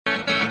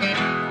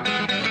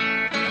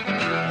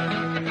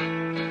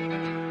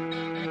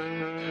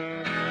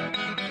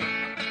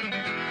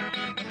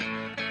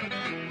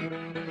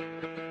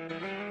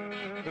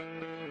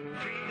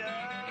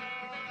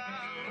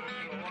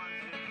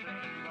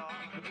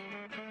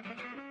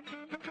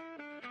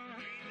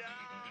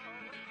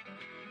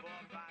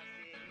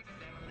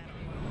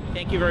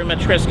Thank you very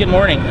much, Chris. Good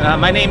morning.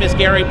 My name is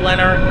Gary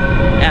Blenner.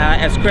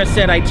 As Chris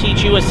said, I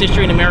teach U.S.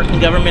 History and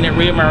American Government at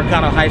Rio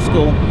Americano High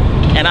School,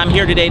 and I'm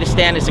here today to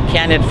stand as a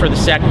candidate for the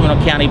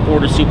Sacramento County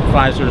Board of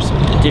Supervisors,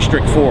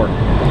 District 4.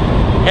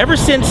 Ever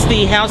since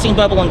the housing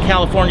bubble in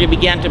California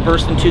began to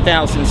burst in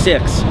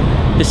 2006,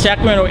 the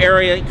Sacramento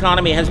area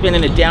economy has been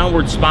in a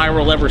downward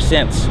spiral ever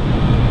since.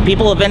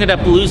 People have ended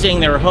up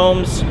losing their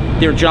homes,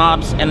 their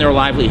jobs, and their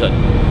livelihood.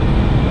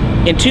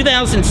 In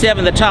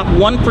 2007, the top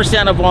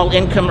 1% of all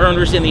income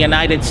earners in the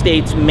United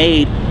States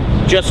made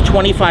just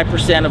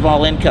 25% of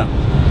all income.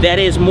 That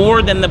is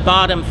more than the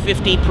bottom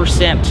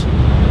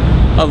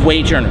 50% of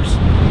wage earners.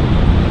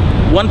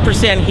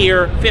 1%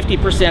 here,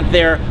 50%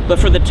 there, but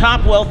for the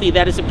top wealthy,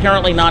 that is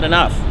apparently not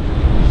enough.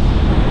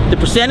 The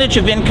percentage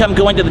of income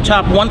going to the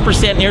top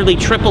 1% nearly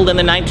tripled in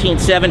the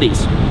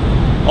 1970s.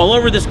 All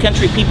over this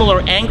country, people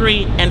are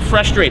angry and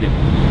frustrated.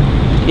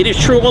 It is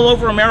true all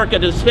over America,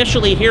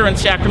 especially here in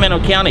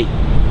Sacramento County.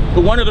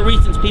 But one of the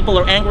reasons people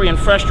are angry and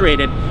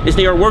frustrated is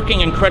they are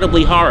working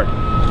incredibly hard.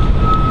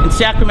 In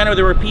Sacramento,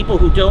 there are people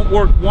who don't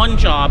work one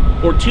job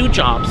or two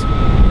jobs.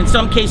 In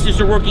some cases,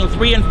 they're working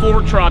 3 and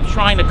 4 jobs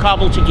trying to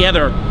cobble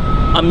together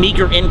a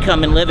meager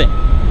income and living,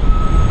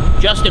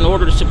 just in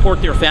order to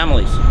support their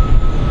families.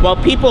 While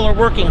people are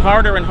working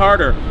harder and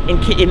harder,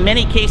 in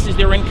many cases,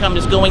 their income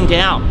is going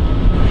down.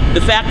 The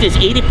fact is,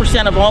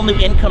 80% of all new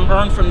income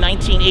earned from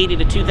 1980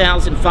 to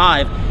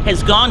 2005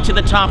 has gone to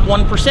the top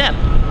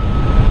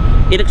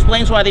 1%. It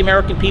explains why the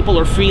American people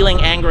are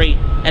feeling angry,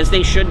 as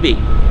they should be.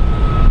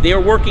 They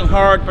are working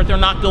hard, but they're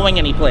not going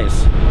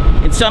anyplace.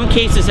 In some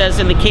cases, as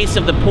in the case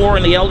of the poor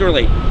and the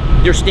elderly,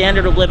 their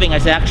standard of living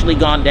has actually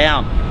gone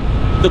down.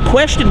 The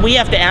question we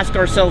have to ask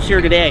ourselves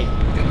here today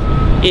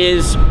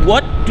is,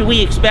 what do we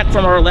expect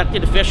from our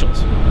elected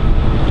officials?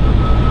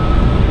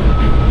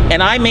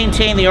 And I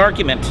maintain the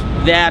argument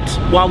that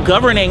while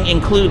governing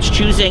includes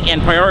choosing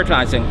and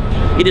prioritizing,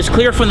 it is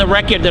clear from the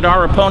record that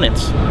our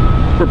opponents,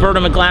 Roberta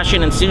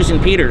McGlashan and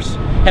Susan Peters,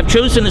 have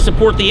chosen to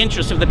support the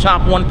interests of the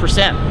top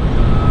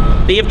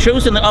 1%. They have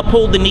chosen to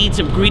uphold the needs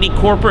of greedy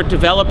corporate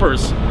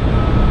developers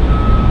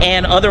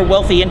and other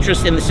wealthy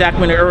interests in the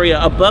Sacramento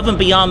area above and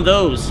beyond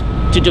those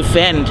to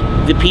defend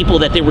the people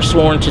that they were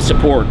sworn to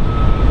support.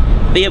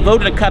 They have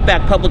voted to cut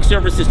back public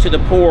services to the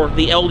poor,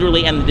 the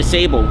elderly, and the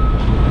disabled,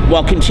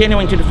 while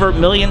continuing to divert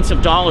millions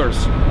of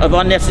dollars of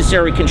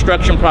unnecessary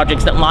construction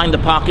projects that line the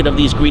pocket of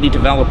these greedy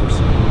developers.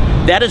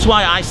 That is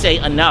why I say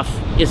enough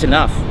is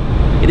enough.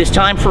 It is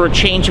time for a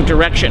change of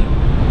direction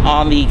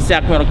on the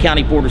Sacramento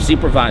County Board of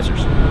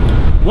Supervisors.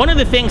 One of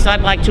the things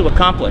I'd like to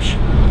accomplish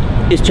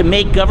is to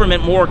make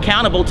government more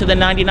accountable to the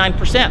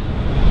 99%.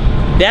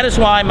 That is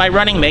why my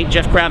running mate,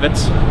 Jeff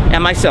Kravitz,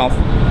 and myself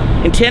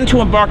intend to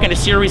embark on a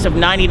series of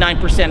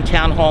 99%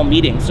 town hall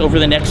meetings over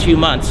the next few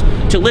months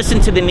to listen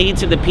to the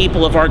needs of the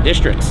people of our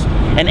districts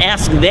and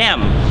ask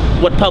them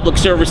what public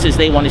services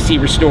they want to see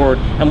restored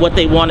and what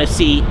they want to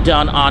see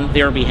done on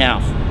their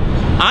behalf.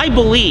 I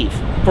believe,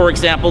 for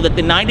example, that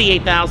the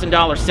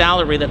 $98,000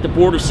 salary that the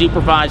Board of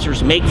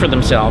Supervisors make for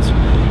themselves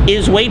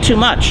is way too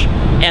much,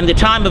 and the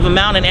time of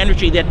amount and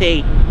energy that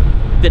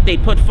they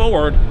put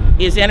forward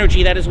is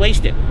energy that is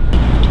wasted.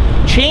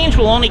 Change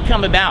will only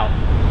come about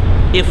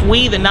if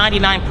we, the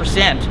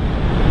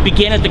 99%,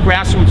 begin at the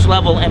grassroots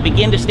level and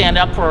begin to stand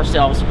up for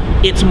ourselves.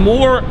 It's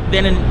more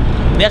than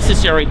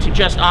necessary to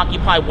just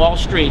occupy Wall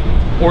Street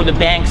or the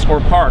banks or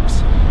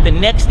parks. The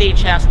next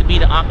stage has to be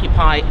to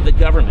occupy the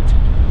government.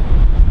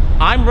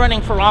 I'm running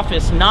for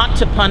office not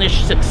to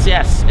punish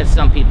success, as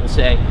some people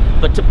say,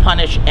 but to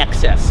punish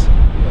excess.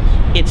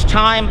 It's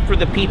time for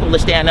the people to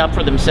stand up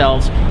for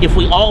themselves. If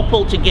we all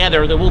pull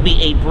together, there will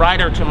be a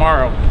brighter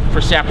tomorrow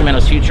for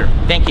Sacramento's future.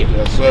 Thank you.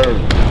 Yes,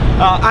 sir.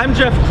 I'm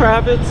Jeff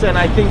Kravitz, and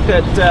I think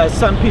that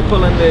some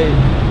people in the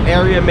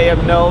area may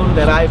have known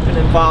that I've been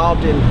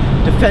involved in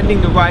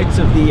defending the rights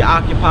of the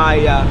Occupy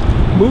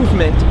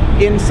movement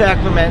in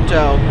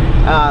Sacramento,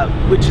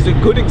 which is a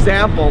good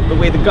example, the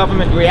way the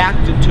government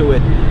reacted to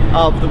it,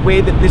 of the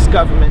way that this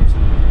government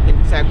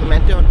in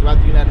Sacramento and throughout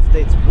the United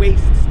States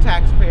wastes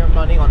taxpayer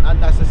money on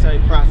unnecessary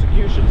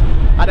prosecutions.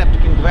 I'd have to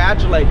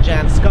congratulate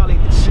Jan Scully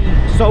that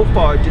she so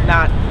far did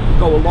not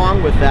go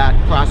along with that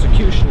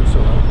prosecution. So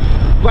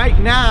right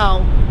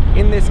now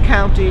in this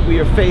county we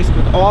are faced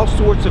with all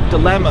sorts of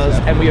dilemmas,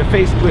 and we are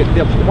faced with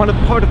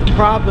part of the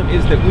problem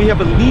is that we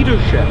have a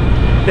leadership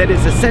that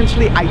is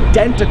essentially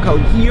identical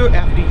year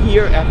after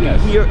year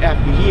after year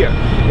after year.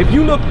 If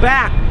you look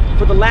back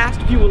for the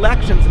last few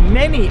elections,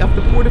 many of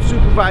the Board of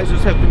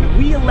Supervisors have been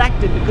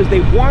re-elected because they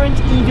weren't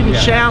even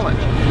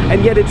challenged.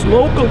 And yet it's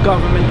local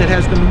government that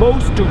has the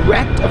most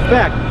direct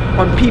effect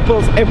on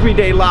people's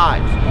everyday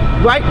lives.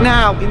 Right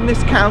now, in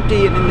this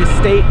county and in this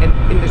state and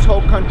in this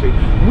whole country,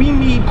 we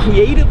need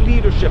creative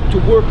leadership to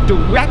work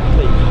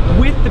directly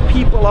with the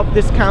people of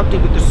this county,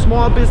 with the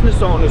small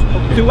business owners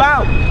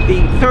throughout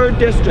the 3rd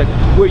District,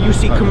 where you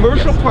see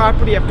commercial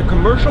property after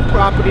commercial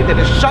property that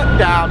is shut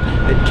down,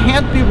 that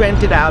can't be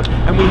rented out,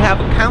 and we have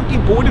a county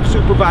board of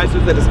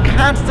supervisors that is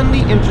constantly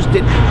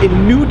interested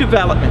in new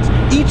developments.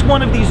 Each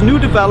one of these new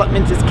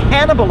developments is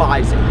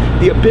cannibalizing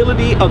the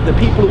ability of the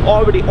people who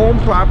already own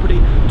property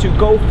to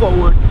go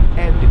forward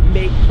and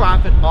make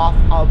profit off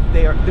of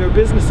their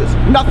businesses.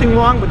 Nothing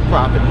wrong with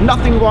profit,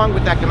 nothing wrong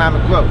with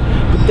economic growth,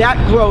 but that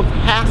growth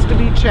has to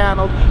be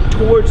channeled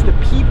towards the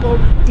people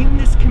in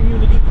this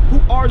community who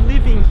are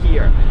living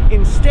here.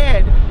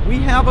 Instead, we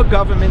have a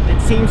government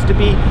that seems to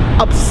be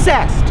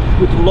obsessed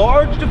with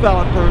large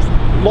developers,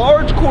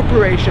 large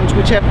corporations,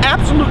 which have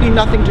absolutely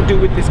nothing to do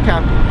with this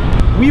county.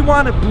 We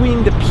want to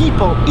bring the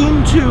people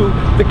into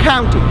the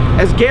county.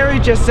 As Gary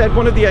just said,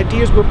 one of the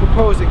ideas we're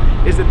proposing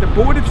is that the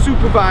Board of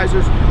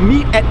Supervisors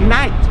meet at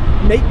night,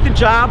 make the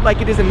job like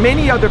it is in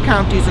many other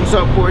counties and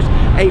so forth,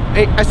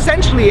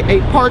 essentially a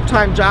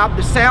part-time job.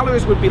 The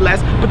salaries would be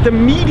less, but the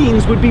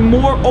meetings would be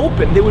more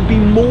open. There would be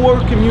more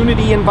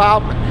community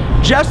involvement.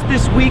 Just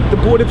this week, the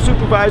Board of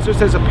Supervisors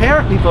has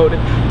apparently voted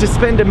to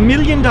spend $1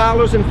 million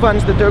in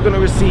funds that they're going to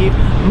receive,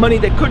 money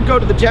that could go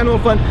to the general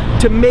fund,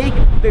 to make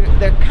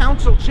the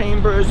council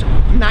chambers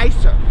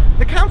nicer.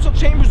 The council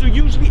chambers are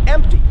usually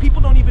empty.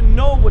 People don't even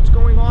know what's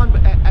going on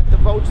at the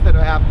votes that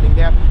are happening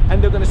there,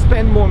 and they're going to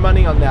spend more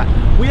money on that.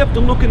 We have to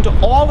look into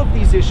all of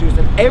these issues,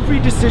 and every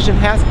decision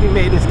has to be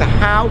made as to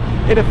how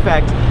it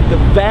affects the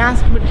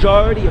vast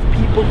majority of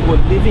people who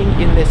are living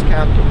in this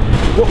county.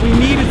 What we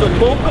need is a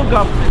local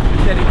government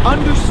that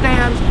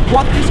understands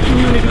what this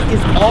community is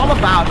all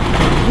about,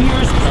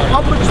 here's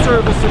public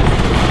services,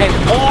 and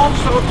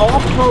also all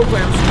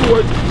programs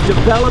towards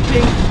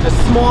developing the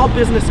small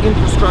business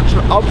infrastructure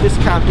of this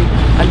county.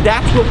 And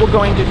that's what we're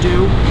going to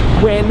do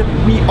when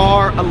we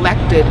are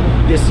elected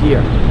this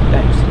year.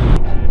 Thanks.